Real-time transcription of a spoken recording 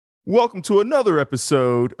Welcome to another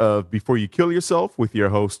episode of Before You Kill Yourself with your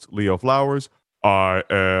host, Leo Flowers. I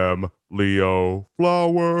am Leo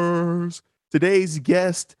Flowers. Today's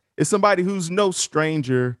guest is somebody who's no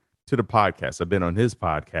stranger to the podcast. I've been on his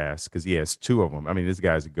podcast because he has two of them. I mean, this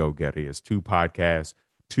guy's a go-getter. He has two podcasts,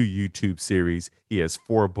 two YouTube series. He has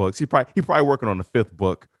four books. He probably working on the fifth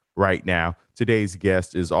book right now. Today's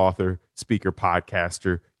guest is author, speaker,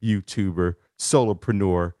 podcaster, YouTuber,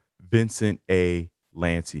 solopreneur, Vincent A.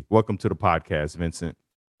 Lancey. Welcome to the podcast, Vincent.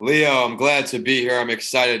 Leo, I'm glad to be here. I'm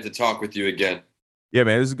excited to talk with you again. Yeah,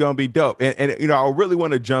 man, this is going to be dope. And I really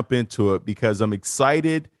want to jump into it because I'm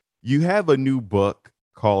excited. You have a new book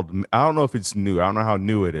called, I don't know if it's new. I don't know how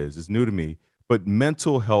new it is. It's new to me, but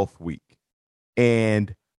Mental Health Week.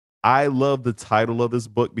 And I love the title of this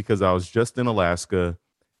book because I was just in Alaska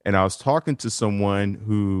and I was talking to someone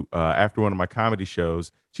who, after one of my comedy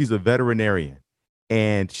shows, she's a veterinarian.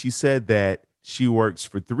 And she said that she works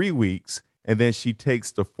for 3 weeks and then she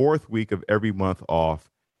takes the fourth week of every month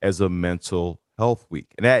off as a mental health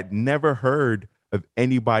week. And I had never heard of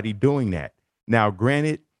anybody doing that. Now,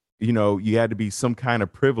 granted, you had to be some kind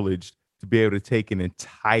of privileged to be able to take an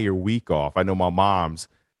entire week off. I know my mom's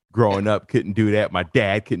growing up couldn't do that. My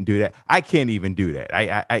dad couldn't do that. I can't even do that.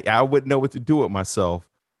 I wouldn't know what to do with myself.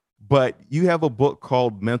 But you have a book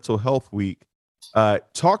called Mental Health Week.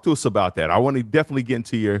 Talk to us about that. I want to definitely get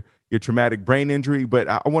into your traumatic brain injury, but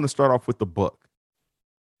I want to start off with the book.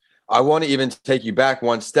 I want to even take you back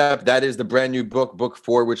one step. That is the brand new book, book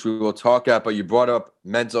 4, which we will talk about, but you brought up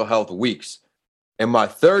mental health weeks. In my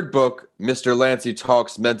third book, Mr. Lancey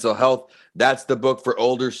Talks Mental Health, that's the book for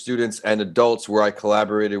older students and adults where I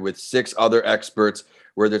collaborated with 6 other experts,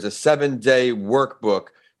 where there's a 7-day workbook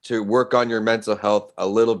to work on your mental health a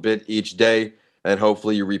little bit each day. And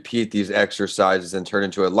hopefully you repeat these exercises and turn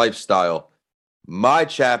into a lifestyle. My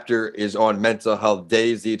chapter is on mental health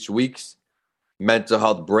days each week, mental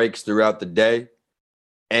health breaks throughout the day,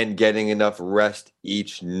 and getting enough rest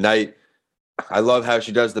each night. I love how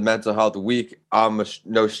she does the mental health week. I'm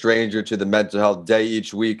no stranger to the mental health day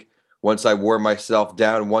each week. Once I wore myself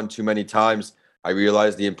down one too many times, I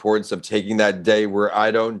realized the importance of taking that day where I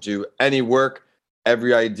don't do any work.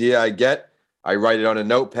 Every idea I get, I write it on a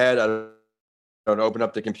notepad. I don't open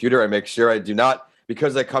up the computer. I make sure I do not,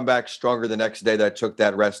 because I come back stronger the next day that I took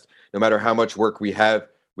that rest. No matter how much work we have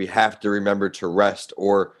to remember to rest,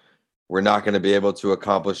 or we're not going to be able to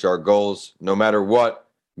accomplish our goals. No matter what,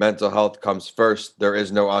 mental health comes first. There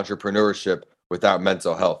is no entrepreneurship without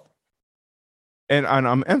mental health. And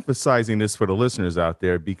I'm emphasizing this for the listeners out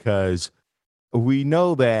there because we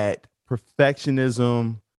know that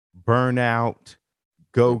perfectionism, burnout,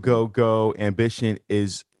 go, ambition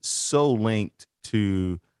is so linked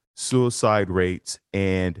to suicide rates.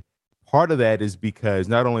 And part of that is because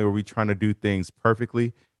not only are we trying to do things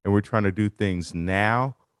perfectly and we're trying to do things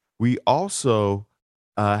now, we also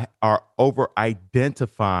are over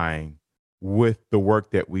identifying with the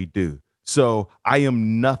work that we do. So I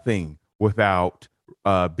am nothing without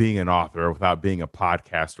being an author, without being a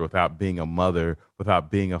podcaster, without being a mother,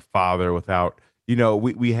 without being a father, without,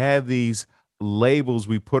 we have these labels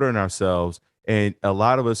we put on ourselves. And a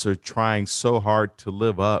lot of us are trying so hard to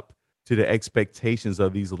live up to the expectations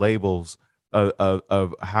of these labels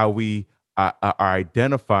of how we are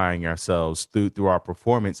identifying ourselves through our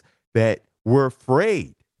performance, that we're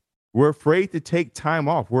afraid. We're afraid to take time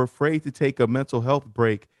off. We're afraid to take a mental health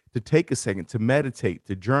break, to take a second, to meditate,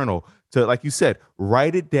 to journal, to, like you said,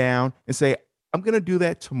 write it down and say, I'm going to do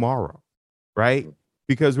that tomorrow, right?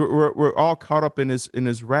 Because we're all caught up in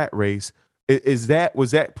this rat race. Was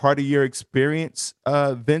that part of your experience,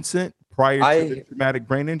 Vincent, prior to the traumatic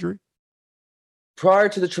brain injury? Prior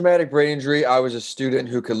to the traumatic brain injury, I was a student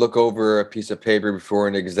who could look over a piece of paper before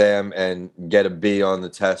an exam and get a B on the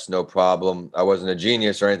test, no problem. I wasn't a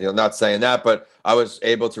genius or anything. I'm not saying that, but I was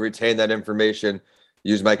able to retain that information,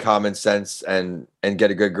 use my common sense, and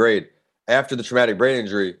get a good grade. After the traumatic brain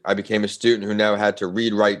injury, I became a student who now had to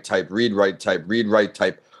read, write, type, read, write, type, read, write,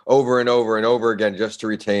 type over and over and over again just to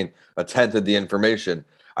retain a tenth of the information.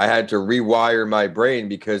 I had to rewire my brain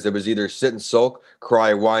because it was either sit and sulk,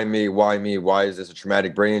 cry, why me, why is this a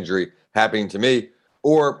traumatic brain injury happening to me?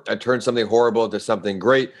 Or I turned something horrible into something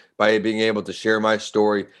great by being able to share my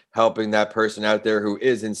story, helping that person out there who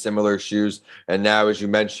is in similar shoes. And now, as you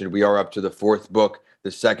mentioned, we are up to the 4th book,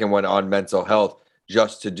 the second one on mental health,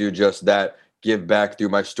 just to do just that, give back through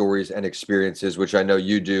my stories and experiences, which I know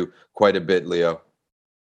you do quite a bit, Leo.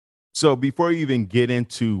 So before you even get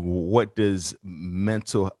into what does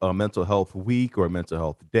mental health week or mental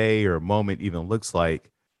health day or moment even looks like,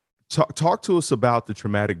 Talk to us about the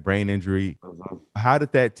traumatic brain injury. Mhm. How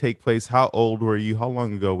did that take place? How old were you? How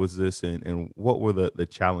long ago was this? And what were the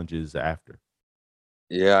challenges after?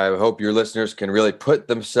 Yeah, I hope your listeners can really put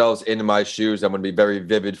themselves into my shoes. I'm going to be very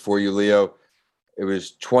vivid for you, Leo. It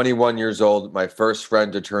was 21 years old, my first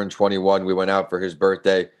friend to turn 21. We went out for his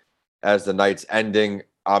birthday. As the night's ending,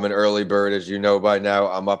 I'm an early bird, as you know by now.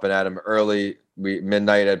 I'm up and at him early.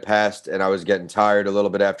 Midnight had passed, and I was getting tired a little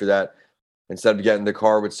bit after that. Instead of getting in the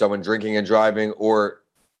car with someone drinking and driving, or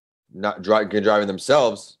not driving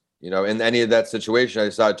themselves, in any of that situation, I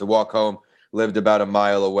decided to walk home. Lived about a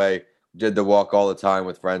mile away. Did the walk all the time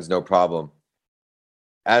with friends, no problem.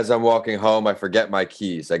 As I'm walking home, I forget my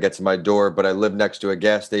keys. I get to my door, but I live next to a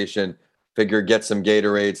gas station. Figure get some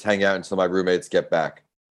Gatorades, hang out until my roommates get back.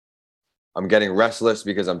 I'm getting restless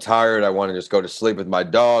because I'm tired. I want to just go to sleep with my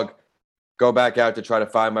dog. Go back out to try to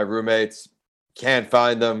find my roommates. Can't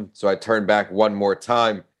find them, so I turn back one more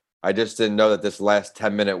time. I just didn't know that this last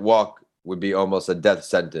 10-minute walk would be almost a death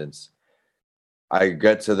sentence. I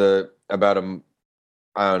get to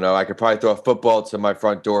I don't know, I could probably throw a football to my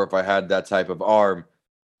front door if I had that type of arm.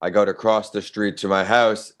 I go to cross the street to my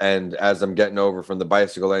house, and as I'm getting over from the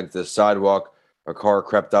bicycle lane to the sidewalk, a car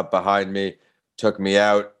crept up behind me, took me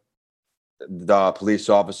out. The police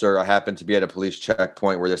officer, I happened to be at a police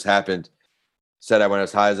checkpoint where this happened, said I went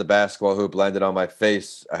as high as a basketball hoop, landed on my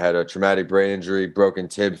face. I had a traumatic brain injury, broken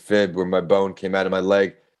fib, where my bone came out of my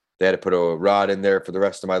leg. They had to put a rod in there for the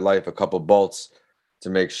rest of my life, a couple bolts to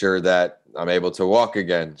make sure that I'm able to walk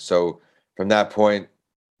again. So from that point,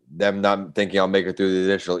 them not thinking I'll make it through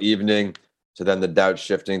the initial evening, to then the doubt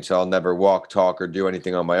shifting to I'll never walk, talk, or do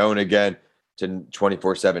anything on my own again, to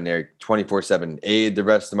 24/7 aid the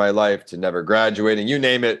rest of my life, to never graduating, you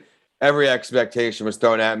name it. Every expectation was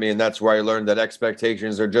thrown at me, and that's where I learned that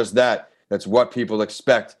expectations are just that. That's what people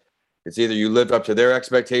expect. It's either you live up to their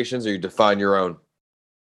expectations or you define your own.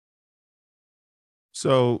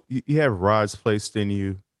 So you have rods placed in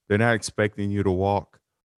you. They're not expecting you to walk.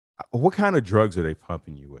 What kind of drugs are they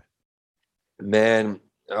pumping you with? Man,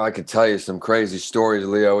 I could tell you some crazy stories,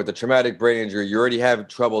 Leo. With the traumatic brain injury, you already have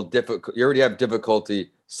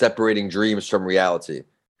difficulty separating dreams from reality.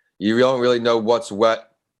 You don't really know what's what.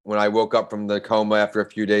 When I woke up from the coma after a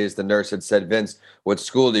few days, the nurse had said, "Vince, what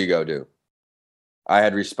school do you go to?" I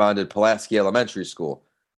had responded, Pulaski Elementary School.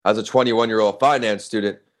 I was a 21-year-old finance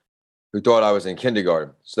student who thought I was in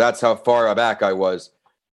kindergarten. So that's how far back I was.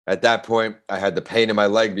 At that point, I had the pain in my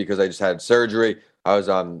leg because I just had surgery. I was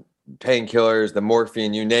on painkillers, the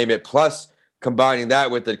morphine, you name it, plus combining that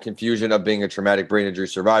with the confusion of being a traumatic brain injury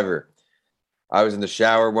survivor. I was in the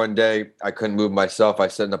shower one day. I couldn't move myself. I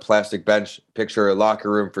sat in a plastic bench, picture a locker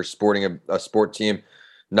room for sporting a sport team.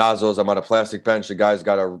 Nozzles. I'm on a plastic bench. The guy's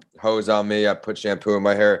got a hose on me. I put shampoo in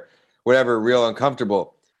my hair, whatever, real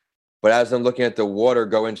uncomfortable. But as I'm looking at the water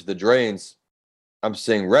go into the drains, I'm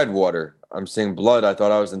seeing red water. I'm seeing blood. I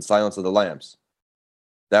thought I was in Silence of the Lambs.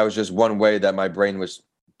 That was just one way that my brain was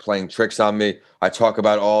playing tricks on me. I talk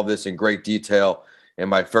about all of this in great detail in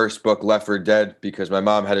my first book, Left for Dead, because my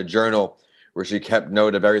mom had a journal where she kept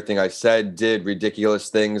note of everything I said, did, ridiculous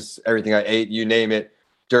things, everything I ate, you name it,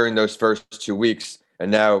 during those first 2 weeks.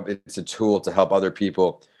 And now it's a tool to help other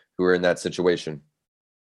people who are in that situation.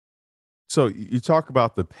 So you talk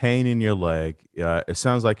about the pain in your leg. It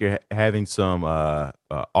sounds like you're having some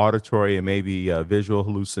auditory and maybe visual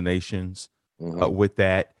hallucinations Hmm. with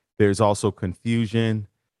that. There's also confusion.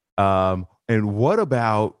 And what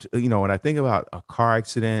about, when I think about a car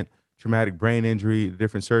accident, traumatic brain injury,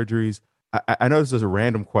 different surgeries, I know this is a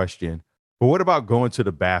random question, but what about going to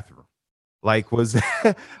the bathroom? Like, was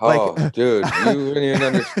that, like, Oh, dude, you wouldn't even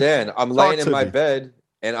understand. I'm talk laying in to my me. bed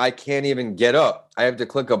and I can't even get up. I have to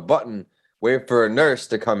click a button, wait for a nurse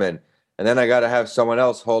to come in, and then I got to have someone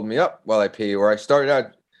else hold me up while I pee. Or I started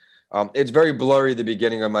out. It's very blurry the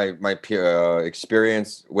beginning of my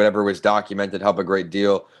experience. Whatever was documented helped a great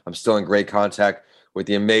deal. I'm still in great contact with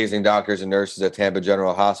the amazing doctors and nurses at Tampa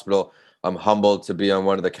General Hospital. I'm humbled to be on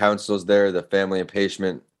one of the councils there, the Family and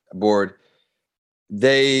Patient Board.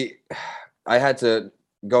 They I had to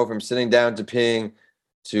go from sitting down to peeing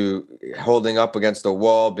to holding up against the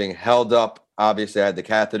wall, being held up. Obviously, I had the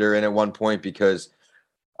catheter in at one point because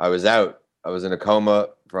I was out. I was in a coma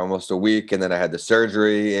for almost a week, and then I had the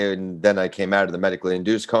surgery, and then I came out of the medically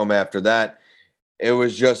induced coma after that. It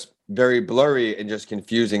was just very blurry and just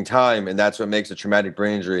confusing time, and that's what makes a traumatic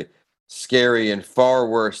brain injury scary and far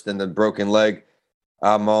worse than the broken leg.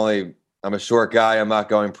 I'm only I'm a short guy. I'm not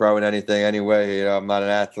going pro in anything anyway. I'm not an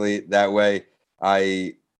athlete that way.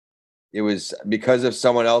 I It was because of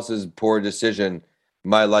someone else's poor decision,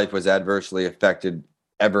 my life was adversely affected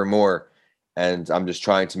ever more. and I'm just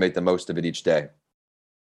trying to make the most of it each day.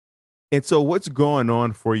 And so what's going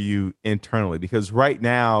on for you internally? Because right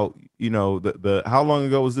now, the how long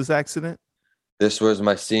ago was this accident? This was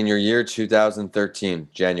my senior year, 2013,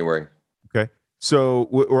 January. Okay. So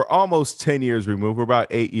we're almost 10 years removed. We're about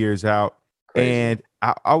 8 years out. Crazy. And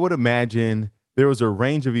I would imagine there was a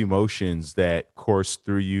range of emotions that coursed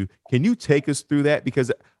through you. Can you take us through that?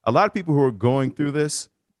 Because a lot of people who are going through this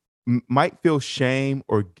might feel shame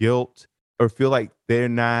or guilt or feel like they're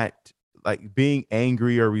not like being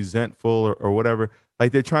angry or resentful or whatever.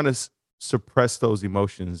 Like they're trying to suppress those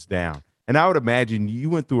emotions down. And I would imagine you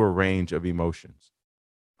went through a range of emotions.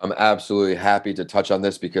 I'm absolutely happy to touch on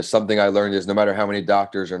this because something I learned is no matter how many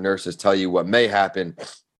doctors or nurses tell you what may happen,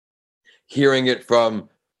 hearing it from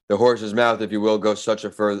the horse's mouth, if you will,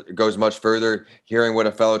 goes much further. Hearing what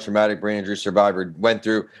a fellow traumatic brain injury survivor went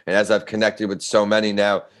through, and as I've connected with so many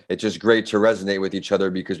now, it's just great to resonate with each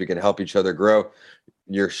other because we can help each other grow.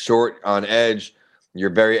 You're short on edge. You're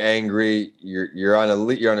very angry. You're on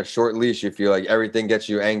a short leash. You feel like everything gets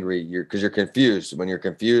you angry. You're confused. When you're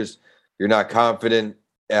confused, you're not confident.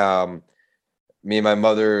 Um, Me and my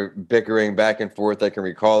mother bickering back and forth. I can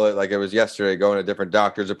recall it like it was yesterday, going to different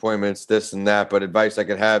doctor's appointments, this and that. But advice I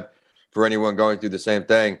could have for anyone going through the same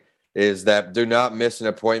thing is that do not miss an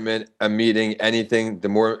appointment, a meeting, anything. The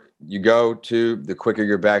more you go to, the quicker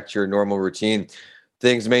you're back to your normal routine.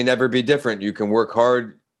 Things may never be different. You can work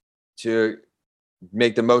hard to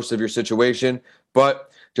make the most of your situation,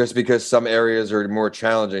 but just because some areas are more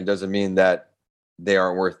challenging doesn't mean that they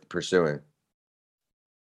aren't worth pursuing.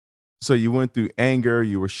 So you went through anger,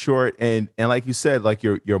 you were short, and like you said, like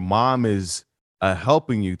your mom is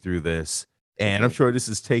helping you through this, and I'm Mhm. sure this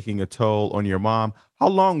is taking a toll on your mom. How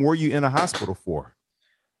long were you in a hospital for?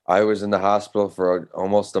 I was in the hospital for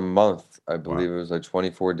almost a month. I Wow. believe it was like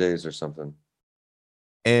 24 days or something.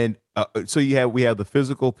 And so we have the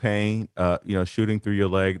physical pain, shooting through your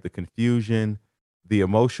leg, the confusion, the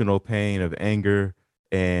emotional pain of anger,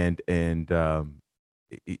 and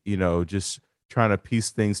just trying to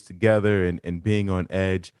piece things together and being on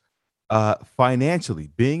edge. Financially,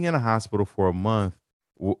 being in a hospital for a month,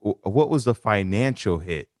 what was the financial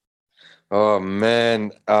hit? Oh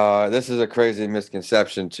man, this is a crazy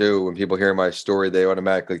misconception too. When people hear my story, they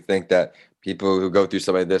automatically think that people who go through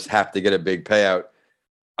something like this have to get a big payout.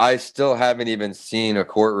 I still haven't even seen a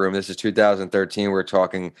courtroom. This is 2013. We're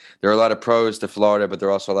talking. There are a lot of pros to Florida, but there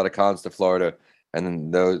are also a lot of cons to Florida. And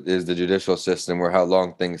then those is the judicial system, where how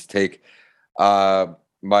long things take. Uh,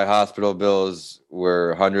 my hospital bills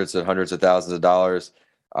were hundreds and hundreds of thousands of dollars.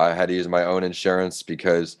 I had to use my own insurance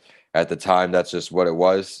because at the time that's just what it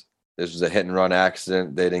was. This was a hit and run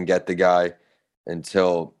accident. They didn't get the guy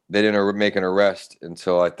until they didn't make an arrest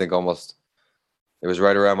until I think almost it was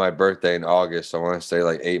right around my birthday in August. I want to say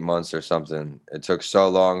like 8 months or something. It took so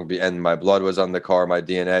long, and my blood was on the car, my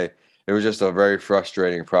DNA. It was just a very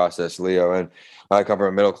frustrating process, Leo. And I come from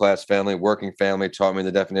a middle class family, working family, taught me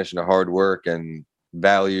the definition of hard work and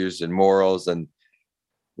values and morals. And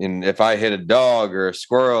if I hit a dog or a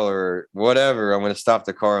squirrel or whatever, I'm going to stop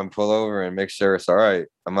the car and pull over and make sure it's all right.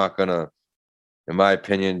 I'm not going to, in my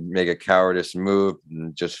opinion, make a cowardice move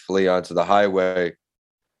and just flee onto the highway.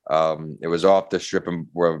 It was off the strip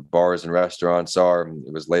where bars and restaurants are.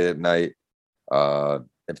 It was late at night. Uh,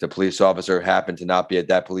 if the police officer happened to not be at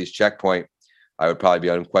that police checkpoint, I would probably be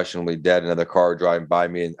unquestionably dead. Another car driving by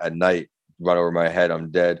me at night, run over my head,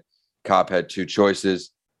 I'm dead. Cop had two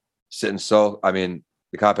choices. The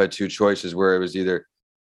cop had two choices where it was either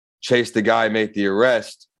chase the guy, make the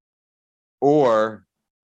arrest, or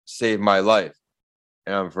save my life.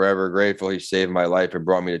 And I'm forever grateful he saved my life and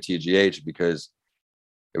brought me to TGH because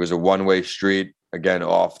it was a one-way street, again,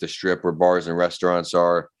 off the strip where bars and restaurants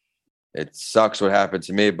are. It sucks what happened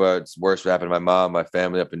to me, but it's worse what happened to my mom, my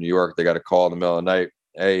family up in New York. They got a call in the middle of the night.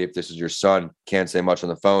 Hey, if this is your son, can't say much on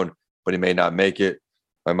the phone, but he may not make it.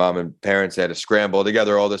 My mom and parents had to scramble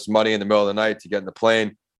together all this money in the middle of the night to get in the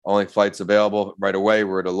plane. Only flights available right away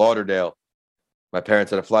were to Lauderdale. My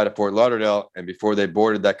parents had to fly to Fort Lauderdale, and before they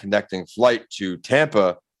boarded that connecting flight to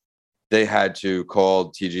Tampa, they had to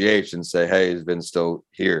call TGH and say, hey, he's been still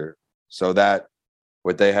here. So that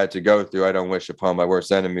what they had to go through, I don't wish upon my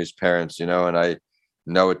worst enemy's parents, and I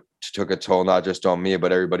know it took a toll not just on me,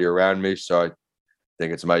 but everybody around me. So I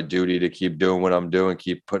think it's my duty to keep doing what I'm doing,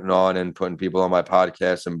 keep putting on and putting people on my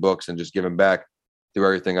podcasts and books and just giving back through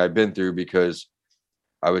everything I've been through because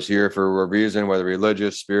I was here for a reason, whether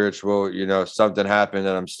religious, spiritual, something happened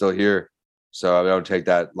and I'm still here. So I don't take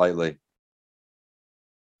that lightly.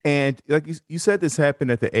 And like you said, this happened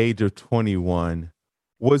at the age of 21.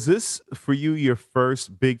 Was this for you your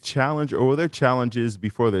first big challenge, or were there challenges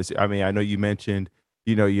before this? I mean, I know you mentioned,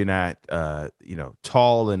 you're not,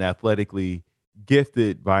 tall and athletically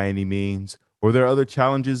gifted by any means. Were there other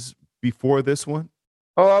challenges before this one?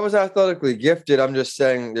 Oh, I was athletically gifted. I'm just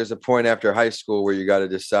saying there's a point after high school where you got to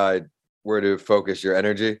decide where to focus your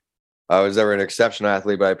energy. I was never an exceptional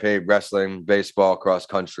athlete, but I played wrestling, baseball, cross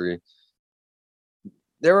country.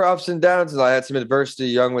 There were ups and downs, and I had some adversity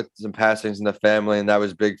young with some passings in the family, and that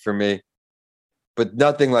was big for me. But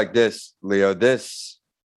nothing like this, Leo. This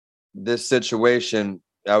situation,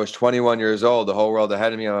 I was 21 years old, the whole world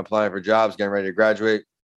ahead of me. I'm applying for jobs, getting ready to graduate.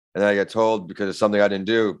 And then I get told because of something I didn't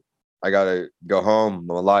do, I got to go home.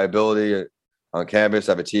 I'm a liability on campus.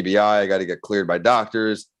 I have a TBI. I got to get cleared by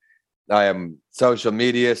doctors. I am social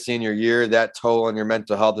media senior year. That toll on your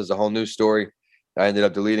mental health is a whole new story. I ended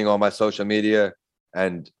up deleting all my social media.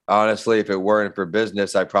 And honestly, if it weren't for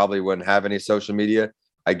business, I probably wouldn't have any social media.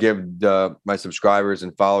 I give my subscribers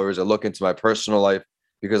and followers a look into my personal life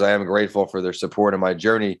because I am grateful for their support in my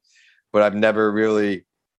journey. But I'm not really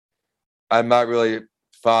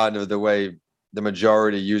fond of the way the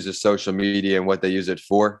majority uses social media and what they use it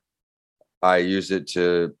for. I use it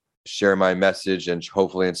to share my message and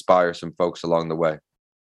hopefully inspire some folks along the way.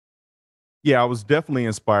 Yeah, I was definitely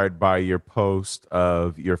inspired by your post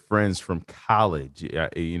of your friends from college. Yeah,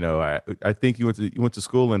 I think you went to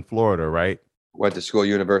school in Florida, right? Went to school,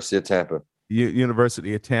 University of Tampa.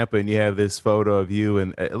 University of Tampa, and you have this photo of you,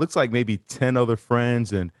 and it looks like maybe 10 other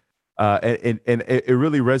friends, and it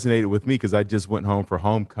really resonated with me because I just went home for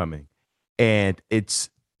homecoming, and it's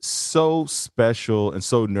so special and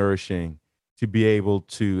so nourishing to be able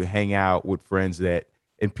to hang out with friends that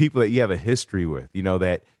and people that you have a history with,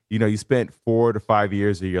 that you spent 4 to 5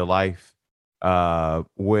 years of your life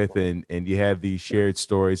with, and you have these shared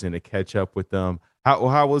stories and to catch up with them.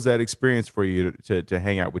 How was that experience for you to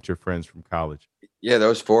hang out with your friends from college? Yeah,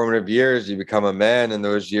 those formative years, you become a man. In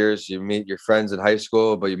those years, you meet your friends in high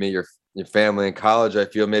school, but you meet your family in college. I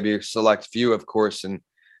feel maybe a select few, of course, in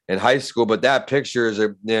high school. But that picture is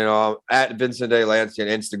at Vincent Day Lancey on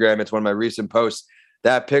Instagram. It's one of my recent posts.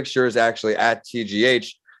 That picture is actually at TGH,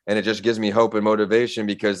 and it just gives me hope and motivation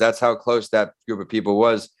because that's how close that group of people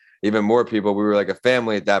was. Even more people. We were like a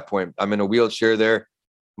family at that point. I'm in a wheelchair there.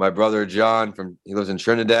 My brother John he lives in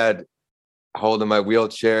Trinidad, holding my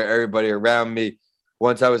wheelchair. Everybody around me.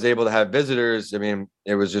 Once I was able to have visitors, I mean,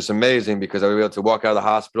 it was just amazing because I was able to walk out of the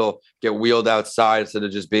hospital, get wheeled outside instead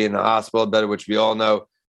of just being in the hospital bed, which we all know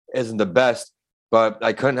isn't the best. But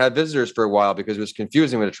I couldn't have visitors for a while because it was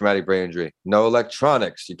confusing with a traumatic brain injury. No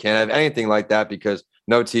electronics. You can't have anything like that because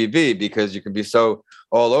no TV, because you can be so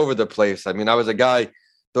all over the place. I mean, I was a guy,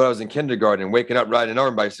 thought I was in kindergarten, waking up riding an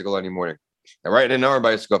arm bicycle any morning. And riding an arm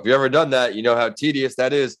bicycle, if you've ever done that, you know how tedious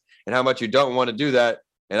that is and how much you don't want to do that.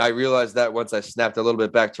 And I realized that once I snapped a little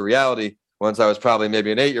bit back to reality, once I was probably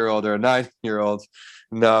maybe an 8-year-old or a 9-year-old.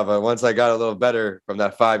 No, but once I got a little better from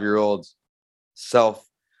that 5-year-old self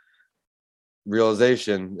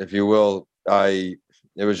realization, if you will, it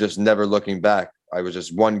was just never looking back. I was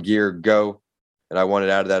just one gear go, and I wanted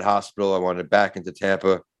out of that hospital. I wanted back into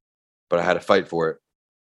Tampa, but I had to fight for it.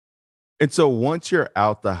 And so once you're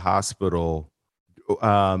out the hospital,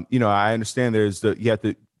 I understand you have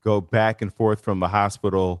to go back and forth from the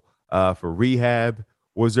hospital for rehab.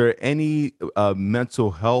 Was there any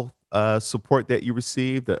mental health support that you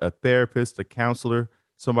received? A therapist, a counselor,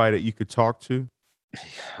 somebody that you could talk to?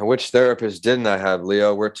 Which therapist didn't I have,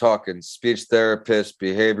 Leo? We're talking speech therapist,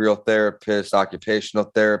 behavioral therapist,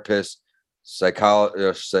 occupational therapist,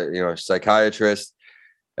 psychiatrist.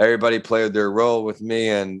 Everybody played their role with me,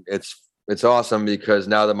 and it's awesome because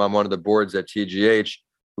now that I'm one of the boards at TGH,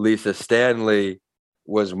 Lisa Stanley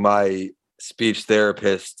was my speech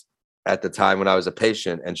therapist at the time when I was a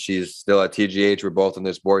patient, and she's still at TGH. We're both on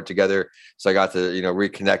this board together, so I got to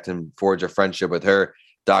reconnect and forge a friendship with her.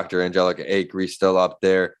 Dr. Angelica Akery still up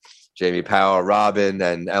there, Jamie Powell, Robin,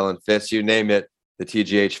 and Ellen Fitz, you name it. The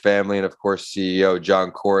TGH family, and of course CEO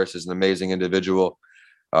John Corris is an amazing individual.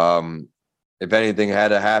 If anything had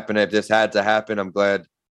to happen, if this had to happen, I'm glad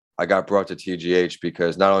I got brought to TGH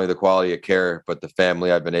because not only the quality of care, but the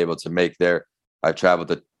family I've been able to make there. I've traveled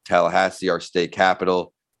to Tallahassee, our state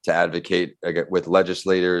capital, to advocate with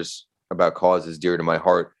legislators about causes dear to my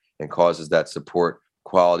heart and causes that support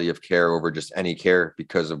quality of care over just any care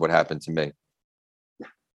because of what happened to me.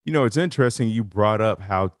 It's interesting you brought up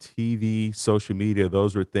how TV, social media,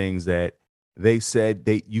 those were things that they said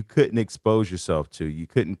you couldn't expose yourself to. You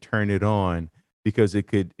couldn't turn it on because it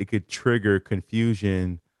could trigger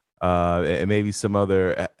confusion and maybe some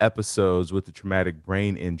other episodes with the traumatic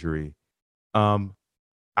brain injury. Um,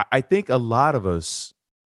 I think a lot of us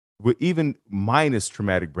even minus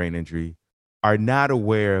traumatic brain injury, are not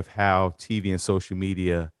aware of how TV and social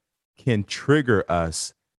media can trigger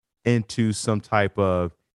us into some type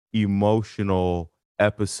of emotional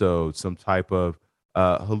episode, some type of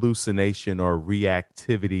hallucination or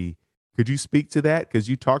reactivity. Could you speak to that? Because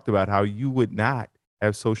you talked about how you would not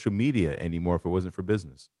have social media anymore if it wasn't for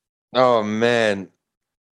business. Oh man,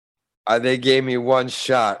 they gave me one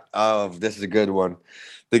shot of this is a good one.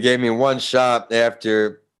 They gave me one shot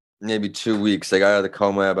after maybe 2 weeks. I got out of the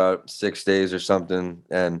coma about 6 days or something,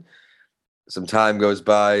 and some time goes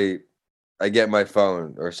by. I get my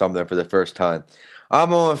phone or something for the first time.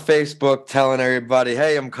 I'm on Facebook telling everybody,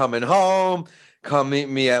 "Hey, I'm coming home. Come meet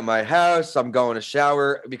me at my house. I'm going to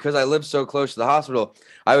shower." Because I live so close to the hospital,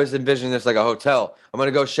 I was envisioning this like a hotel. I'm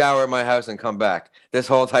gonna go shower at my house and come back. This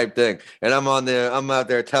whole type thing. And I'm out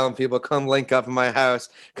there telling people, "Come link up in my house.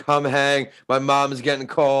 Come hang." My mom's getting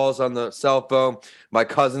calls on the cell phone. My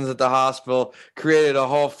cousin's at the hospital. Created a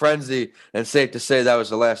whole frenzy. And safe to say that was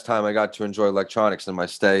the last time I got to enjoy electronics in my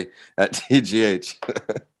stay at TGH.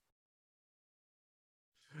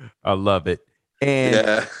 I love it. And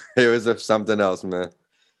Yeah, it was something else, man.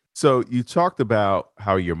 so you talked about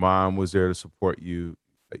how your mom was there to support you.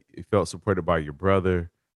 You felt supported by your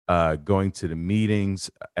brother, going to the meetings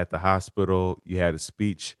at the hospital. You had a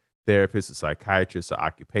speech therapist, a psychiatrist, an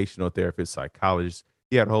occupational therapist, psychologist.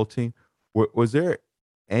 You had a whole team. Was there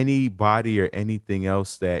anybody or anything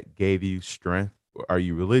else that gave you strength? Are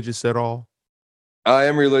you religious at all? I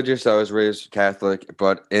am religious. I was raised Catholic,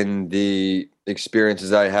 but in the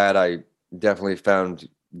experiences I had, I definitely found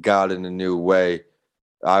God in a new way.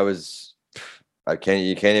 I was, you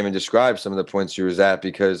can't even describe some of the points you was at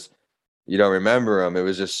because you don't remember them. It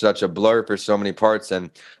was just such a blur for so many parts.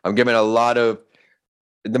 And I'm giving a lot of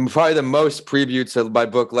probably the most preview to my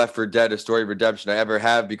book Left for Dead: A Story of Redemption I ever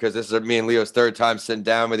have, because this is me and Leo's third time sitting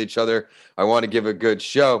down with each other. I want to give a good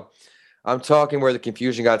show. I'm talking where the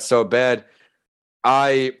confusion got so bad.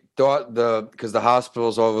 I thought because the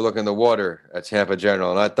hospital's overlooking the water at Tampa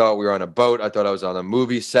General, and I thought we were on a boat. I thought I was on a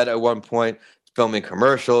movie set at one point, filming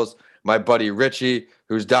commercials. My buddy Richie,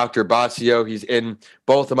 who's Dr. Basio, he's in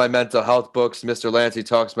both of my mental health books, Mr. Lancy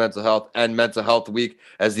Talks Mental Health and Mental Health Week,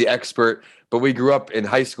 as the expert. But we grew up in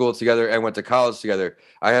high school together and went to college together.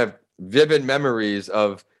 I have vivid memories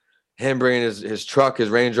of him bringing his truck, his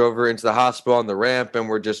Range Rover, into the hospital on the ramp, and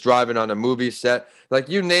we're just driving on a movie set. Like,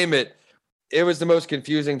 you name it, it was the most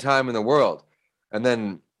confusing time in the world. And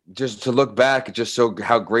then just to look back, just so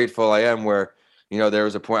how grateful I am where, there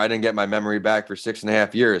was a point I didn't get my memory back for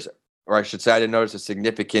 6.5 years. Or I should say I didn't notice a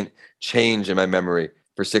significant change in my memory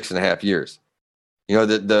for 6.5 years.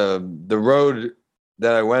 The road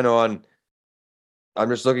that I went on, I'm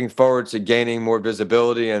just looking forward to gaining more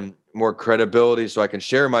visibility and more credibility so I can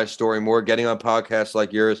share my story more, getting on podcasts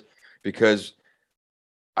like yours, because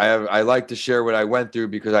I like to share what I went through,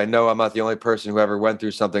 because I know I'm not the only person who ever went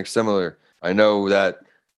through something similar. I know that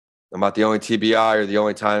I'm not the only TBI or the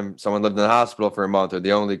only time someone lived in the hospital for a month or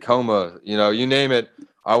the only coma. You name it.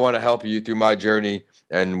 I want to help you through my journey.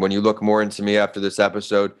 And when you look more into me after this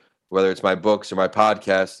episode, whether it's my books or my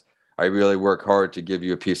podcasts, I really work hard to give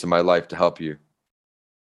you a piece of my life to help you.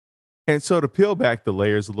 And so to peel back the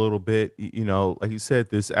layers a little bit, like you said,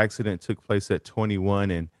 this accident took place at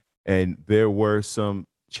 21, and there were some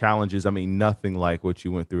challenges. I mean, nothing like what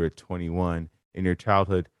you went through at 21 in your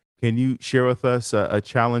childhood. Can you share with us a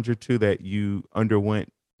challenge or two that you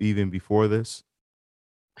underwent even before this?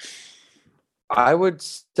 I would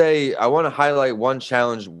say I want to highlight one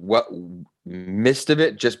challenge, what missed of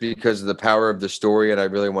it, just because of the power of the story. And I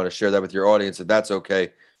really want to share that with your audience, if that's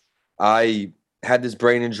okay. I had this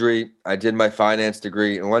brain injury. I did my finance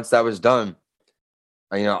degree. And once that was done,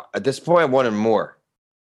 at this point, I wanted more.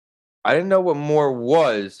 I didn't know what more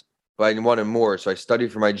was, but I wanted more. So I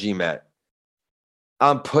studied for my GMAT.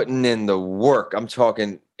 I'm putting in the work. I'm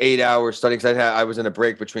talking 8 hours studying, because I was in a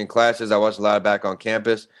break between classes. I wasn't allowed back on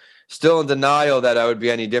campus. Still in denial that I would be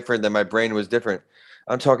any different, that my brain was different.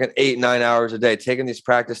 I'm talking 8, 9 hours a day, taking these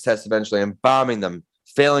practice tests eventually and bombing them,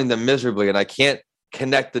 failing them miserably. And I can't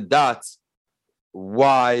connect the dots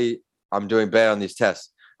why I'm doing bad on these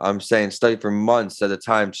tests. I'm saying study for months at a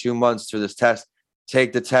time, 2 months for this test,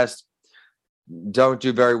 take the test, don't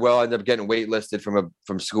do very well, I end up getting waitlisted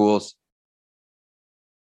from schools.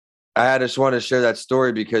 I just want to share that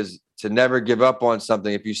story, because to never give up on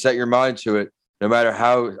something, if you set your mind to it, no matter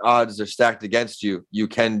how odds are stacked against you, you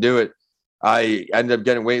can do it. I ended up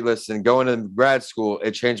getting waitlisted and going to grad school.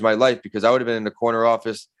 It changed my life, because I would have been in the corner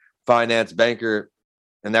office, finance banker,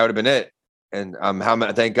 and that would have been it. And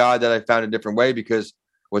thank God that I found a different way, because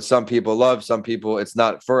what some people love, some people, it's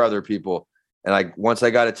not for other people. And once I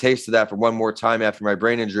got a taste of that for one more time after my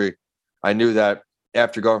brain injury, I knew that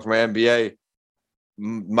after going for my MBA,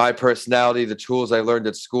 my personality, the tools I learned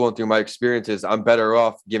at school and through my experiences, I'm better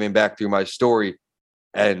off giving back through my story.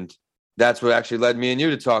 And that's what actually led me and you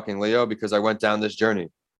to talking, Leo, because I went down this journey.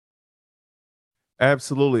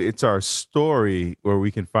 Absolutely. It's our story where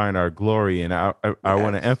we can find our glory. And I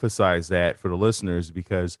want to Yes. emphasize that for the listeners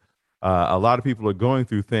because a lot of people are going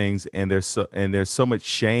through things and there's so much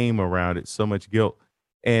shame around it, so much guilt,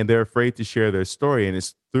 and they're afraid to share their story. And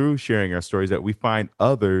it's through sharing our stories that we find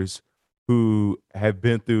others who have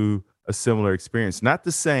been through a similar experience. Not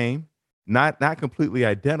the same, not completely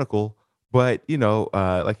identical, but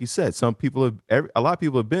like you said, a lot of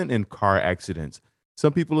people have been in car accidents.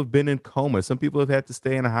 Some people have been in coma. Some people have had to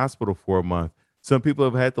stay in a hospital for a month. Some people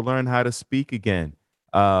have had to learn how to speak again,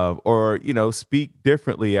 or speak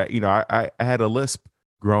differently. I had a lisp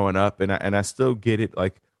growing up, and I still get it.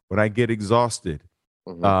 Like when I get exhausted,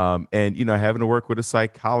 Mm-hmm. and having to work with a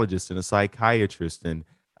psychologist and a psychiatrist, and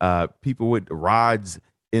people with rods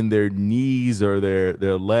in their knees or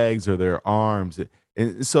their legs or their arms.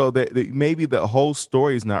 And so maybe the whole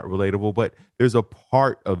story is not relatable, but there's a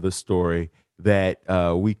part of the story that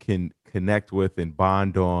we can connect with and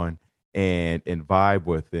bond on and vibe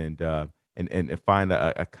with and find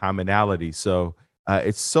a commonality. So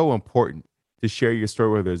it's so important to share your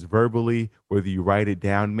story, whether it's verbally, whether you write it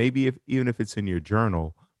down, maybe even if it's in your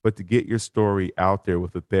journal, but to get your story out there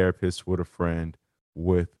with a therapist, with a friend,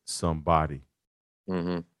 with somebody.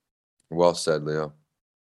 Mm-hmm. Well said, Leo.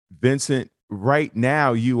 Vincent, right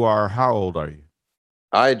now how old are you?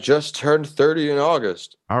 I just turned 30 in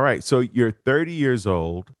August. All right. So you're 30 years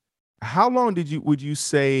old. How long would you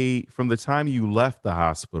say from the time you left the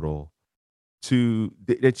hospital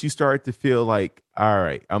that you started to feel like, all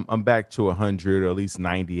right, I'm back to 100 or at least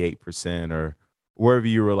 98% or wherever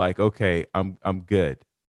you were like, okay, I'm good.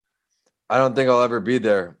 I don't think I'll ever be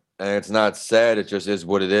there. And it's not sad. It just is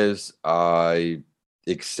what it is. I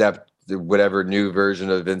accept whatever new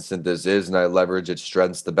version of Vincent this is, and I leverage its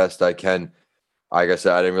strengths the best I can. Like I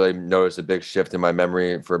said, I didn't really notice a big shift in my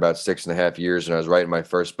memory for about 6.5 years when I was writing my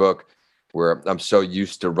first book, where I'm so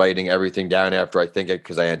used to writing everything down after I think it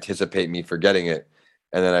because I anticipate me forgetting it.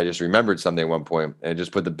 And then I just remembered something at one point and it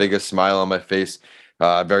just put the biggest smile on my face.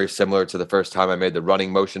 Very similar to the first time I made the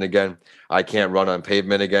running motion again. I can't run on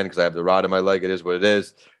pavement again because I have the rod in my leg. It is what it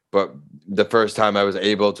is. But the first time I was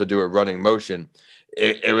able to do a running motion,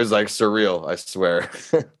 it was like surreal, I swear.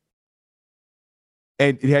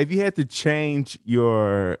 And have you had to change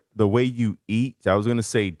the way you eat? I was going to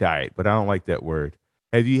say diet, but I don't like that word.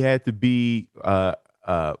 Have you had to be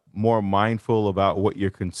more mindful about what you're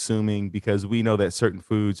consuming because we know that certain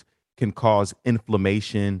foods can cause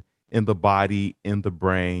inflammation in the body, in the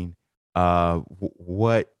brain.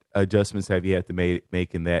 What adjustments have you had to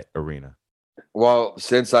make in that arena? Well,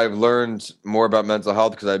 since I've learned more about mental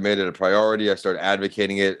health because I've made it a priority, I started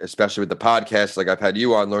advocating it, especially with the podcast. Like I've had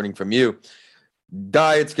you on, learning from you.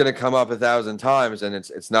 Diet's going to come up 1,000 times, and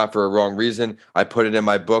it's not for a wrong reason. I put it in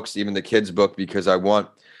my books, even the kids' book, because I want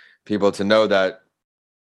people to know that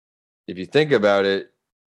if you think about it,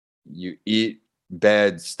 you eat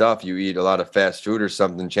bad stuff, you eat a lot of fast food or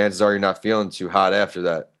something, chances are you're not feeling too hot after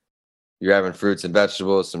that. You're having fruits and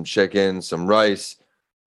vegetables, some chicken, some rice.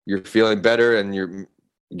 You're feeling better and you're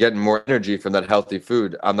getting more energy from that healthy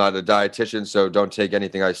food. I'm not a dietitian, so don't take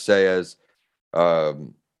anything I say as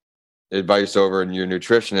um, advice over and your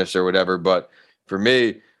nutritionist or whatever. But for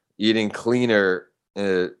me, eating cleaner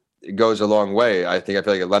it goes a long way. I feel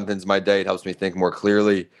like it lengthens my day. It helps me think more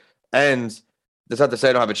clearly. And that's not to say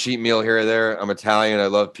I don't have a cheat meal here or there. I'm Italian. I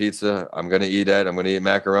love pizza. I'm gonna eat it. I'm gonna eat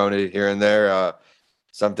macaroni here and there.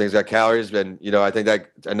 Some things got calories, and I think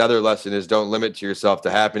that another lesson is don't limit to yourself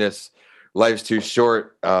to happiness. Life's too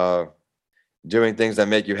short. Doing things that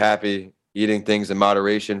make you happy, eating things in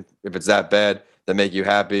moderation, if it's that bad, that make you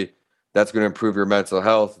happy, that's going to improve your mental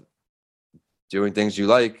health. Doing things you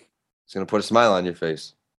like, it's going to put a smile on your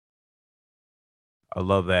face. I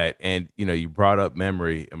love that. And you brought up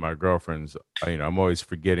memory and my girlfriend's, I'm always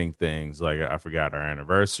forgetting things. Like I forgot our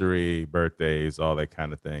anniversary, birthdays, all that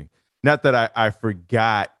kind of thing. Not that I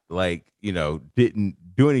forgot, like, didn't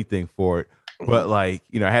do anything for it, but like,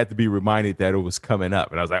 I had to be reminded that it was coming up.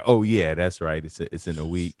 And I was like, oh yeah, that's right. It's in a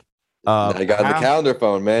week. Now you got the How calendar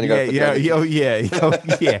phone, man. You got Yeah, to put yeah, that in oh yeah,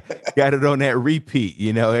 oh yeah. Got it on that repeat,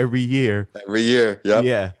 every year. every year. Yep.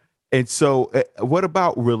 Yeah. And so, what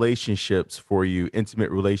about relationships for you, intimate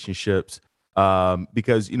relationships?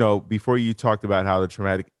 Because, before you talked about how the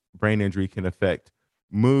traumatic brain injury can affect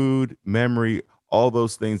mood, memory, all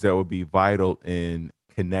those things that would be vital in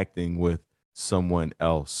connecting with someone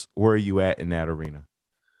else? Where are you at in that arena?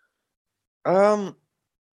 Um,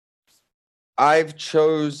 I've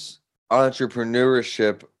chose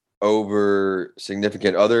entrepreneurship over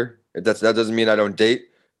significant other. That doesn't mean I don't date,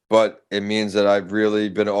 but it means that I've really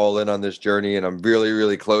been all in on this journey, and I'm really,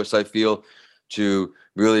 really close, I feel, to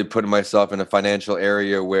really putting myself in a financial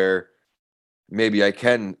area where maybe I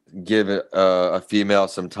can give a female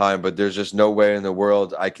some time, but there's just no way in the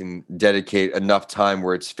world I can dedicate enough time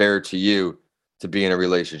where it's fair to you to be in a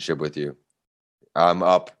relationship with you. I'm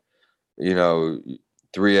up, you know,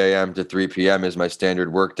 3 a.m. to 3 p.m. is my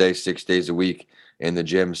standard work day, 6 days a week in the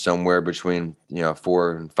gym, somewhere between,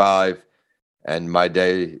 4 and 5. And my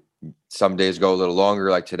day, some days go a little longer.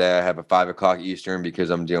 Like today, I have a 5 o'clock Eastern because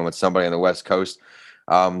I'm dealing with somebody on the West Coast.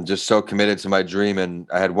 Just so committed to my dream. And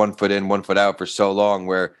I had one foot in, one foot out for so long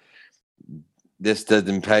where this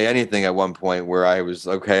didn't pay anything at one point where I was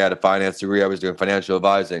okay. I had a finance degree. I was doing financial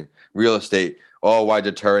advising, real estate, all while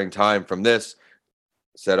deterring time from this.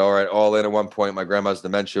 Said, all right, all in at one point. My grandma's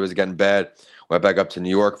dementia was getting bad. Went back up to New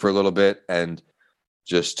York for a little bit and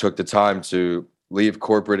just took the time to leave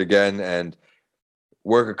corporate again and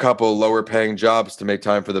work a couple lower paying jobs to make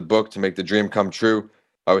time for the book, to make the dream come true.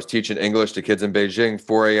 I was teaching English to kids in Beijing,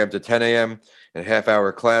 4 a.m. to 10 a.m. in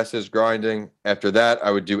half-hour classes, grinding. After that,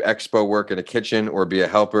 I would do expo work in a kitchen or be a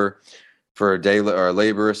helper for a day or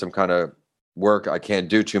labor, some kind of work. I can't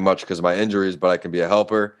do too much because of my injuries, but I can be a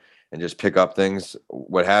helper and just pick up things,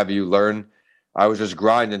 what have you, learn. I was just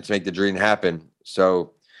grinding to make the dream happen.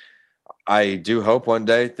 So I do hope one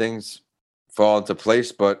day things fall into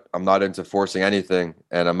place, but I'm not into forcing anything,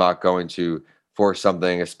 and I'm not going to force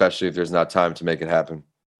something, especially if there's not time to make it happen.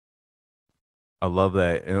 I love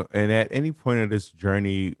that. And at any point of this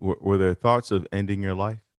journey, were there thoughts of ending your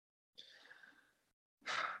life?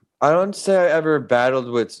 I don't say I ever battled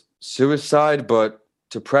with suicide, but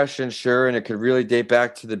depression, sure. And it could really date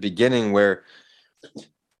back to the beginning where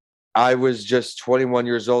I was just 21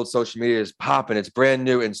 years old. Social media is popping. It's brand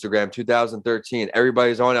new. Instagram 2013.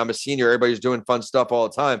 Everybody's on it. I'm a senior. Everybody's doing fun stuff all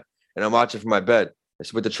the time. And I'm watching from my bed.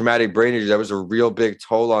 It's with the traumatic brain injury. That was a real big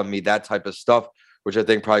toll on me, that type of stuff, which I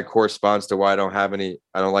think probably corresponds to why I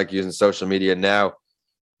don't like using social media now.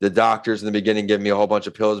 The doctors in the beginning gave me a whole bunch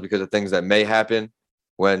of pills because of things that may happen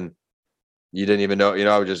when you didn't even know.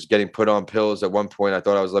 I was just getting put on pills. At one point, I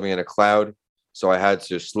thought I was living in a cloud. So I had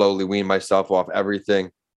to slowly wean myself off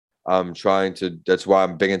everything. That's why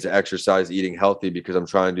I'm big into exercise, eating healthy, because I'm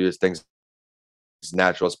trying to do things as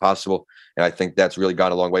natural as possible. And I think that's really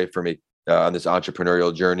gone a long way for me on this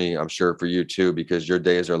entrepreneurial journey. I'm sure for you too, because your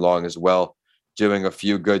days are long as well. Doing a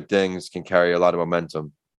few good things can carry a lot of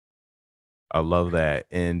momentum. I love that.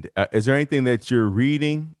 And is there anything that you're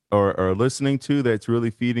reading or listening to that's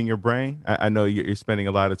really feeding your brain? I know you're spending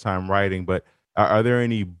a lot of time writing, but are there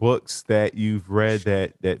any books that you've read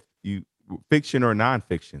that you, fiction or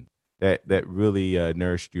nonfiction, that really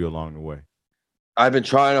nourished you along the way? I've been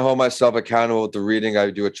trying to hold myself accountable with the reading. I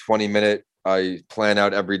do a 20-minute. I plan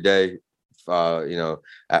out every day,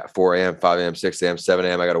 at 4 a.m., 5 a.m., 6 a.m., 7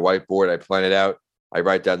 a.m. I got a whiteboard. I plan it out. I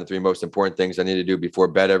write down the 3 most important things I need to do before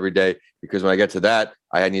bed every day, because when I get to that,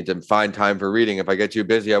 I need to find time for reading. If I get too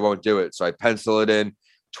busy, I won't do it. So I pencil it in,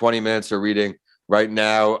 20 minutes of reading. Right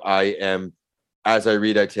now, as I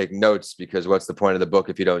read, I take notes, because what's the point of the book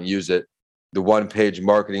if you don't use it? The one-page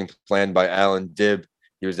marketing plan by Alan Dibb.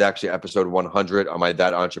 He was actually episode 100 on my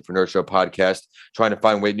That Entrepreneur Show podcast, trying to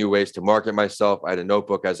find new ways to market myself. I had a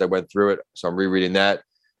notebook as I went through it, so I'm rereading that,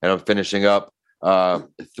 and I'm finishing up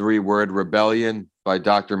 3-Word Rebellion by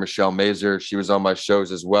Dr. Michelle Mazer. She was on my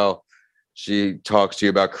shows as well. She talks to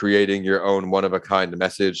you about creating your own one-of-a-kind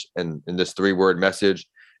message, and in this 3-word message.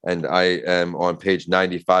 And I am on page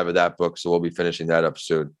 95 of that book, so we'll be finishing that up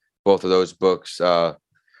soon. Both of those books I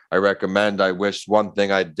recommend. I wish one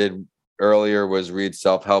thing I did earlier was read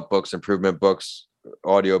self-help books, improvement books,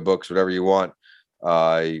 audio books, whatever you want.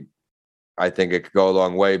 I think it could go a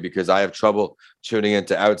long way, because I have trouble tuning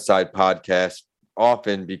into outside podcasts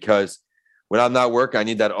often, because when I'm not working, I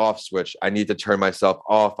need that off switch. I need to turn myself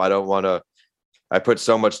off. I put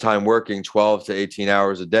so much time working, 12 to 18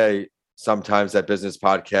 hours a day. Sometimes that business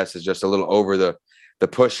podcast is just a little over the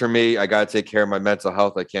push for me. I got to take care of my mental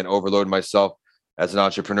health. I can't overload myself. As an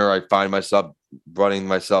entrepreneur, I find myself running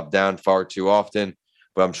myself down far too often,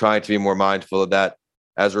 but I'm trying to be more mindful of that.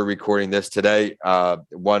 As we're recording this today,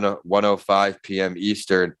 1:05 p.m.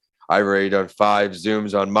 Eastern, I've already done 5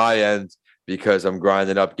 Zooms on my end, because I'm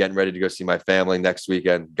grinding up, getting ready to go see my family next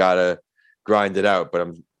weekend. Gotta grind it out, but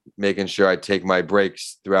I'm making sure I take my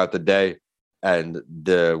breaks throughout the day, and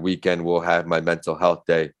the weekend will have my mental health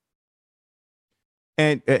day.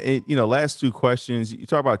 And last two questions. You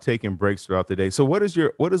talk about taking breaks throughout the day. So what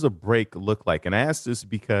does a break look like? And I ask this Thank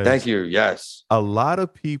because you. Yes. a lot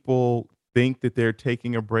of people think that they're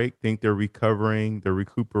taking a break, think they're recovering, they're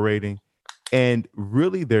recuperating, and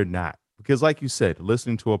really they're not. Because, like you said,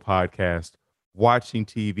 listening to a podcast, watching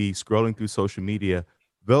TV, scrolling through social media,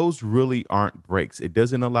 those really aren't breaks. It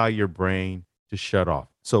doesn't allow your brain to shut off.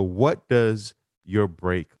 So, what does your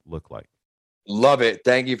break look like? Love it.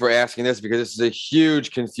 Thank you for asking this because this is a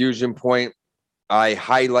huge confusion point. I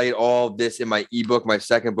highlight all of this in my ebook, my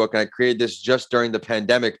second book, and I created this just during the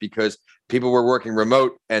pandemic because people were working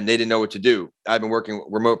remote and they didn't know what to do. I've been working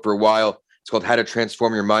remote for a while. It's called How to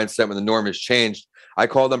Transform Your Mindset When the Norm Has Changed. I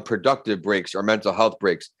call them productive breaks or mental health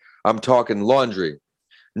breaks. I'm talking laundry.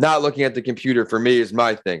 Not looking at the computer for me is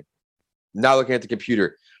my thing. Not looking at the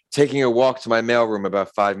computer. Taking a walk to my mailroom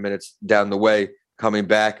about 5 minutes down the way, coming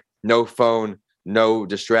back, no phone, no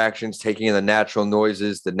distractions, taking in the natural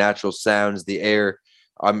noises, the natural sounds, the air.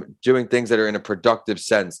 I'm doing things that are in a productive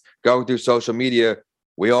sense. Going through social media,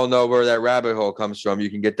 we all know where that rabbit hole comes from. You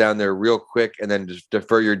can get down there real quick and then just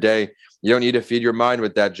defer your day. You don't need to feed your mind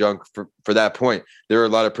with that junk for that point. There are a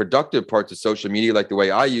lot of productive parts of social media, like the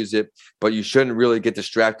way I use it, but you shouldn't really get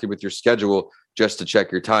distracted with your schedule just to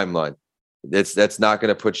check your timeline. That's not going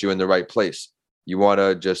to put you in the right place. You want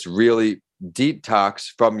to just really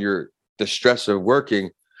detox from the stress of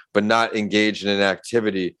working, but not engage in an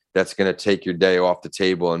activity that's going to take your day off the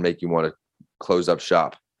table and make you want to close up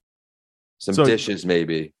shop. Some So, dishes,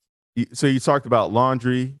 maybe. so you talked about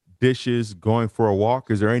laundry, dishes, going for a walk.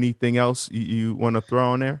 Is there anything else you want to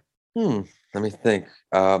throw in there? Let me think.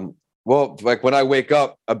 Well, like when I wake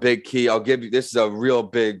up, a big key, I'll give you this is a real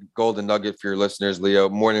big golden nugget for your listeners, Leo.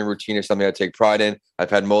 Morning routine is something I take pride in. I've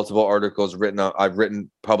had multiple articles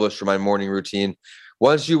published for my morning routine.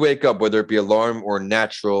 Once you wake up, whether it be alarm or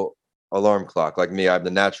natural alarm clock, like me, I have the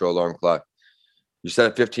natural alarm clock. You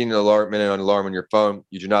set a 15-minute alarm on your phone.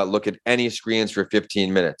 You do not look at any screens for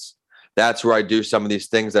 15 minutes. That's where I do some of these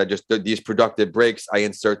things these productive breaks, I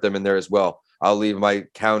insert them in there as well. I'll leave my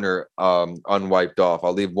counter unwiped off.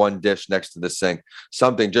 I'll leave one dish next to the sink,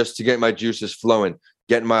 something just to get my juices flowing,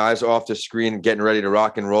 getting my eyes off the screen, getting ready to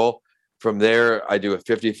rock and roll. From there, I do a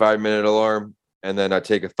 55-minute alarm, and then I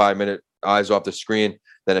take a 5-minute eyes off the screen,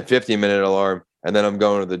 then a 50-minute alarm, and then I'm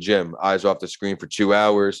going to the gym, eyes off the screen for 2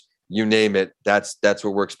 hours. You name it. That's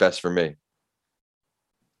what works best for me.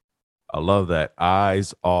 I love that.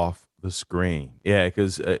 Eyes off the screen. Yeah,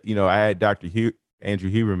 because I had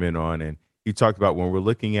Andrew Huberman on, and he talked about when we're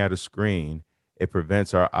looking at a screen, it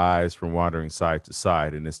prevents our eyes from wandering side to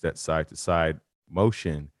side, and it's that side to side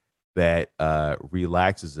motion that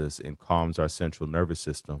relaxes us and calms our central nervous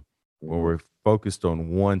system. When Mhm. we're focused on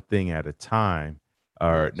one thing at a time,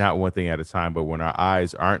 or Yes. not one thing at a time, but when our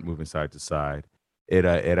eyes aren't moving side to side, it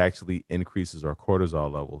actually increases our cortisol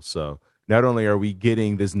levels. So not only are we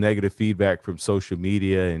getting this negative feedback from social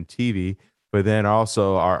media and TV, but then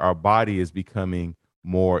also our body is becoming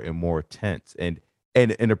more and more tense. And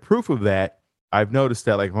the proof of that, I've noticed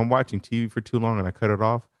that like if I'm watching TV for too long and I cut it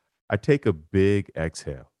off, I take a big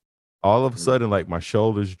exhale. All of a Mhm. sudden, like my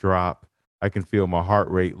shoulders drop, I can feel my heart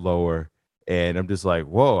rate lower, and I'm just like,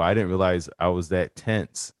 whoa, I didn't realize I was that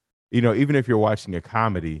tense. Even if you're watching a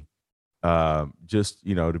comedy, just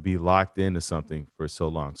to be locked into something for so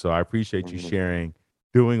long. So I appreciate you Mhm. sharing,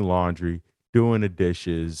 doing laundry, doing the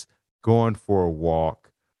dishes, going for a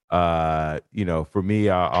walk. For me,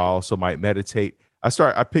 I also might meditate.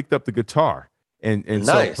 I picked up the guitar, and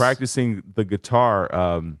so Nice. practicing the guitar.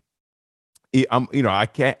 I'm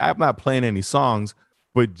not playing any songs,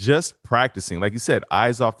 but just practicing, like you said,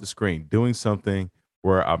 eyes off the screen, doing something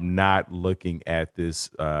where I'm not looking at this.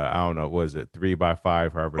 I don't know, what is it, 3 by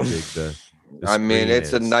 5, however big the I mean, screen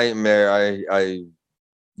it's a is. nightmare.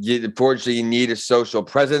 Unfortunately, you need a social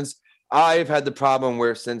presence. I've had the problem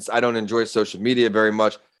where since I don't enjoy social media very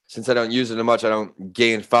much, since I don't use it much, I don't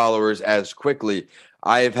gain followers as quickly.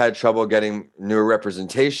 I have had trouble getting new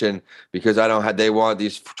representation because they want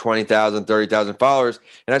these 20,000, 30,000 followers.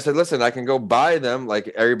 And I said, listen, I can go buy them like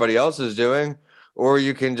everybody else is doing, or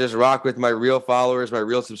you can just rock with my real followers, my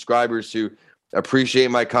real subscribers who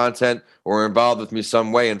appreciate my content or are involved with me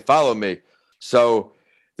some way and follow me. So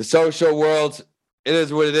the social world, it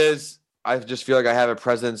is what it is. I just feel like I have a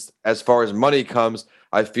presence as far as money comes.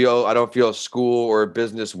 I don't feel a school or a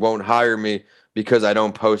business won't hire me because I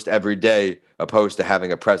don't post every day opposed to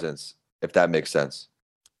having a presence, if that makes sense.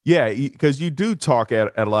 Yeah, because you do talk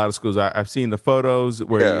at a lot of schools. I've seen the photos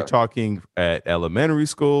where you're Yeah. talking at elementary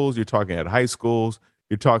schools, you're talking at high schools,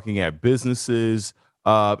 you're talking at businesses.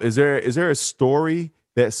 Is there a story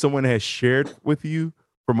that someone has shared with you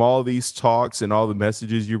from all these talks and all the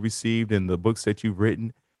messages you received and the books that you've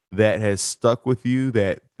written that has stuck with you,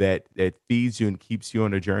 that feeds you and keeps you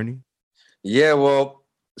on a journey? Yeah, well,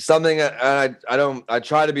 something I don't I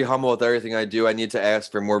try to be humble with everything I do. I need to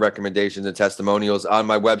ask for more recommendations and testimonials on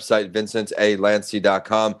my website,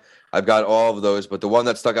 vincentalancy.com. I've got all of those, but the one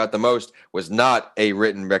that stuck out the most was not a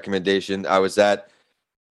written recommendation.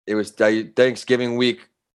 It was Thanksgiving week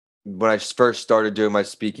when I first started doing my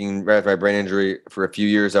speaking right after my brain injury for a few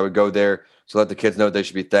years. I would go there to let the kids know what they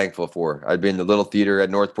should be thankful for. I'd be in the little theater at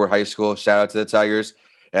Northport High School. Shout out to the Tigers.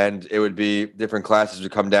 And it would be different classes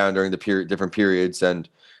would come down during the different periods, and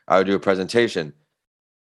I would do a presentation.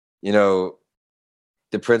 You know,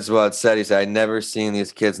 the principal had said, he said, "I never seen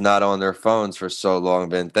these kids not on their phones for so long,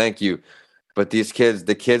 Ben. Thank you." But these kids,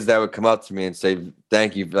 the kids that would come up to me and say,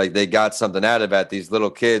 "Thank you," like they got something out of it. These little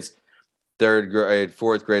kids, third grade,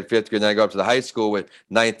 fourth grade, fifth grade, and then I go up to the high school with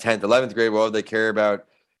ninth, 10th, 11th grade. Well, all they care about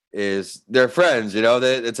is their friends.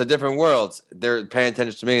 It's a different world. They're paying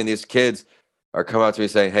attention to me, and these kids are coming up to me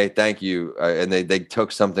saying, "Hey, thank you," and they took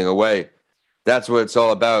something away. That's what it's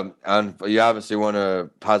all about. And you obviously want to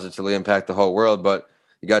positively impact the whole world, but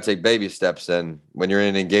you got to take baby steps. And when you're in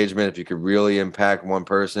an engagement, if you could really impact one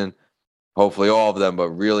person, hopefully all of them, but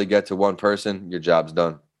really get to one person, your job's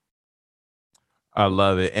done. I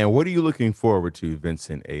love it. And what are you looking forward to,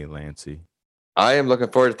 Vincent A. Lancy? I am looking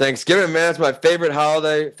forward to Thanksgiving, man. It's my favorite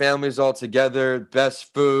holiday. Families all together,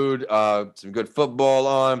 best food, some good football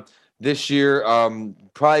on. This year,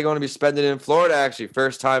 probably going to be spending it in Florida, actually.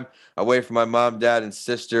 First time away from my mom, dad, and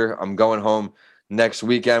sister. I'm going home next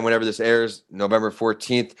weekend, whenever this airs, November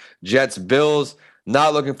 14th. Jets, Bills.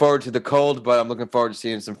 Not looking forward to the cold, but I'm looking forward to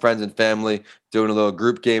seeing some friends and family, doing a little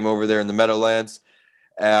group game over there in the Meadowlands.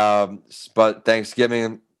 But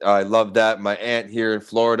Thanksgiving, I love that. My aunt here in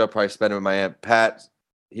Florida, probably spend it with my aunt Pat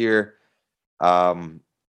here.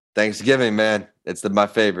 Thanksgiving, man, it's my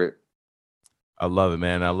favorite. I love it,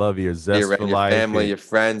 man. I love your zest You're for around your life. family, your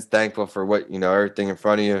friends, thankful for everything in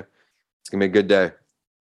front of you. It's gonna be a good day.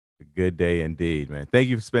 A good day indeed, man. Thank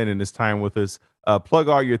you for spending this time with us. Plug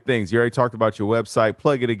all your things. You already talked about your website.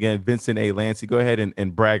 Plug it again, Vincent A. Lancy. Go ahead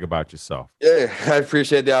and brag about yourself. Yeah, I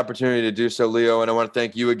appreciate the opportunity to do so, Leo. And I want to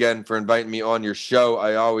thank you again for inviting me on your show.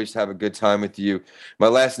 I always have a good time with you. My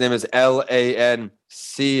last name is Lanc,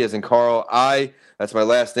 as in Carl. That's my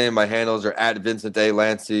last name. My handles are at Vincent A.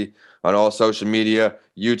 Lancy on all social media.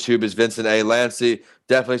 YouTube is Vincent A. Lancy.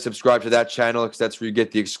 Definitely subscribe to that channel because that's where you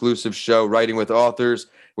get the exclusive show, Writing with Authors,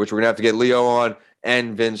 which we're going to have to get Leo on,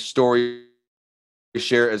 and Vince Story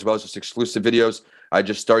Share, as well as just exclusive videos. I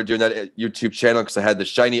just started doing that YouTube channel because I had the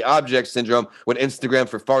shiny object syndrome with Instagram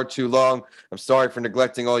for far too long. I'm sorry for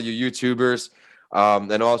neglecting all you YouTubers.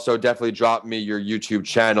 And also definitely drop me your YouTube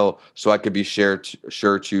channel so I could be sure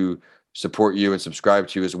to support you and subscribe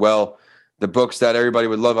to you as well. The books that everybody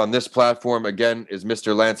would love on this platform, again, is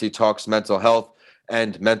Mr. Lancy Talks Mental Health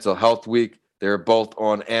and Mental Health Week. They're both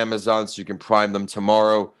on Amazon, so you can prime them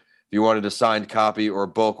tomorrow. If you wanted a signed copy or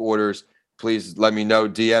bulk orders, please let me know,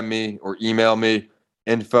 DM me or email me,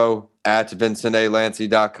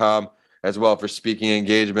 info@vincentalancy.com, as well for speaking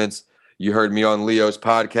engagements. You heard me on Leo's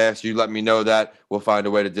podcast. You let me know that. We'll find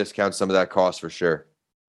a way to discount some of that cost for sure.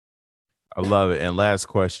 I love it. And last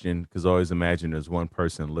question, because I always imagine there's one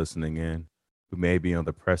person listening in who may be on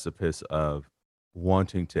the precipice of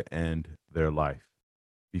wanting to end their life.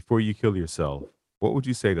 Before you kill yourself, what would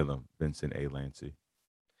you say to them, Vincent A. Lancy?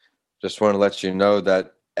 Just want to let you know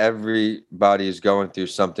that everybody is going through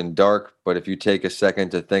something dark, but if you take a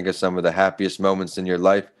second to think of some of the happiest moments in your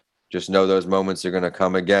life, just know those moments are going to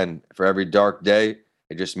come again. For every dark day,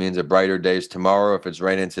 it just means a brighter day's tomorrow. If it's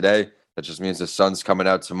raining today, that just means the sun's coming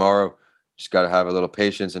out tomorrow. Just got to have a little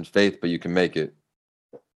patience and faith, but you can make it.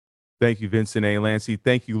 Thank you, Vincent A. Lancy.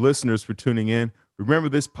 Thank you, listeners, for tuning in. Remember,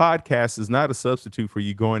 this podcast is not a substitute for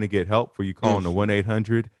you going to get help, for you calling the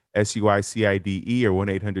 1-800-SUICIDE or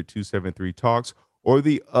 1-800-273-TALKS, or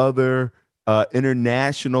the other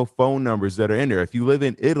international phone numbers that are in there. If you live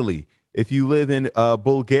in Italy, if you live in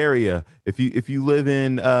Bulgaria, if you live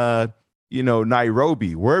in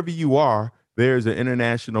Nairobi, wherever you are, there's an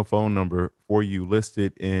international phone number for you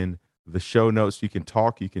listed in the show notes. You can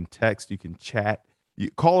talk, you can text, you can chat. You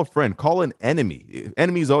call a friend, call an enemy.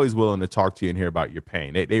 Enemy's always willing to talk to you and hear about your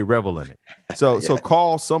pain. They revel in it. So Yeah. so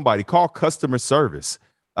call somebody, call customer service.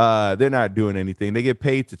 They're not doing anything. They get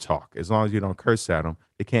paid to talk. As long as you don't curse at them,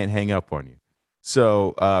 they can't hang up on you.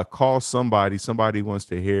 So call somebody. Somebody wants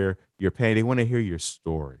to hear your pain. They want to hear your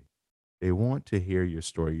story. They want to hear your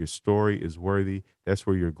story. Your story is worthy. That's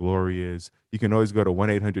where your glory is. You can always go to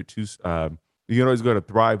 1-800-2. You can always go to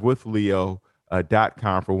Thrive with Leo.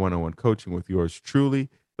 .com for one-on-one coaching with yours truly.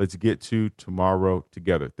 Let's get to tomorrow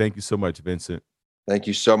together. Thank you so much, Vincent. Thank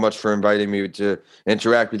you so much for inviting me to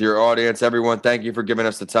interact with your audience. Everyone, thank you for giving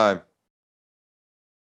us the time.